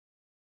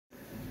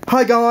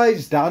Hi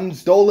guys, Dan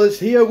Stollers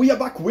here. We are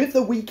back with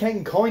the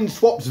weekend coin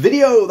swaps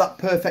video. That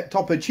perfect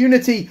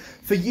opportunity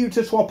for you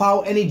to swap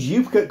out any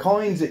duplicate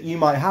coins that you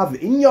might have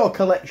in your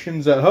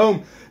collections at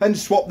home and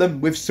swap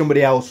them with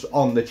somebody else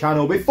on the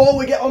channel. Before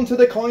we get onto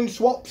the coin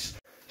swaps,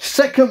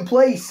 second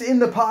place in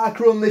the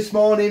park run this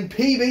morning,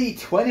 PB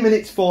 20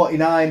 minutes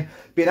 49.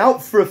 Been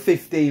out for a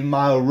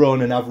 15-mile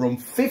run and I've run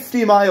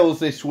 50 miles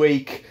this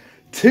week.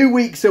 2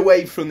 weeks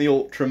away from the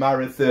ultra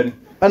marathon.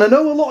 And I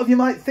know a lot of you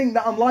might think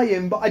that I'm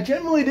lying, but I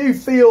generally do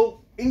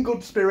feel in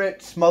good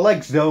spirits. My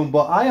legs don't,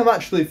 but I am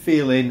actually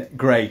feeling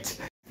great.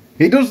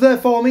 It does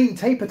therefore mean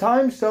taper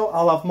time, so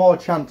I'll have more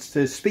chance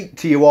to speak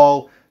to you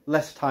all.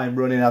 Less time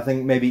running, I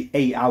think maybe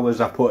 8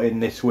 hours I put in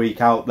this week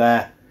out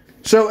there.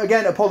 So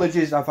again,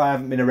 apologies if I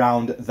haven't been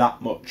around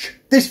that much.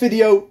 This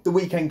video, the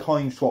weekend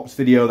coin swaps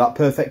video, that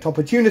perfect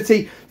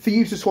opportunity for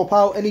you to swap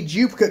out any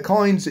duplicate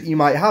coins that you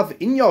might have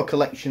in your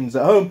collections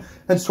at home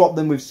and swap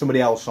them with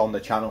somebody else on the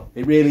channel.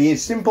 It really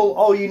is simple.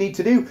 All you need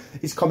to do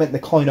is comment the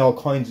coin or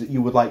coins that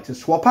you would like to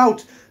swap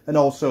out and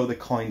also the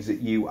coins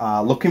that you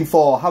are looking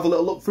for. Have a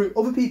little look through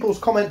other people's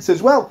comments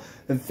as well,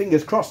 and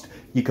fingers crossed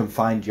you can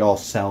find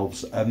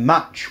yourselves a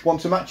match.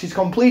 Once a match is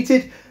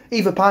completed,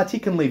 either party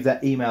can leave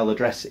their email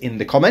address in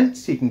the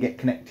comments. You can get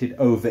connected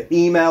over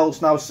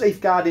emails. Now,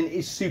 safeguarding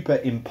is super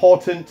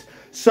important.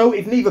 So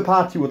if neither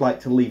party would like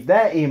to leave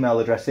their email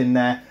address in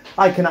there,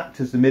 I can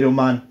act as the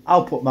middleman.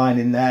 I'll put mine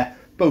in there.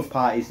 Both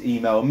parties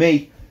email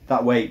me.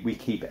 That way we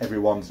keep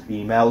everyone's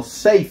emails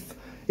safe.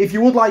 If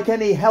you would like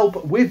any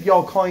help with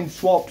your coin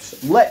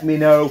swaps, let me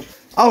know.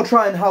 I'll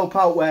try and help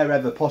out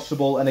wherever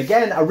possible. And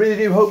again, I really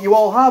do hope you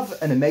all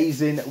have an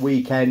amazing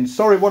weekend.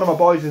 Sorry, one of my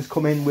boys has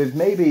come in with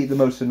maybe the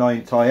most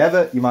annoying toy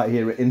ever. You might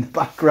hear it in the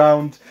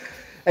background.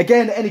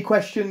 Again, any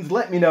questions,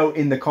 let me know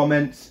in the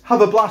comments.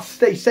 Have a blast,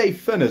 stay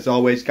safe, and as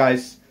always,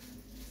 guys,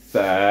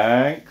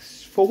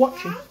 thanks for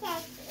watching.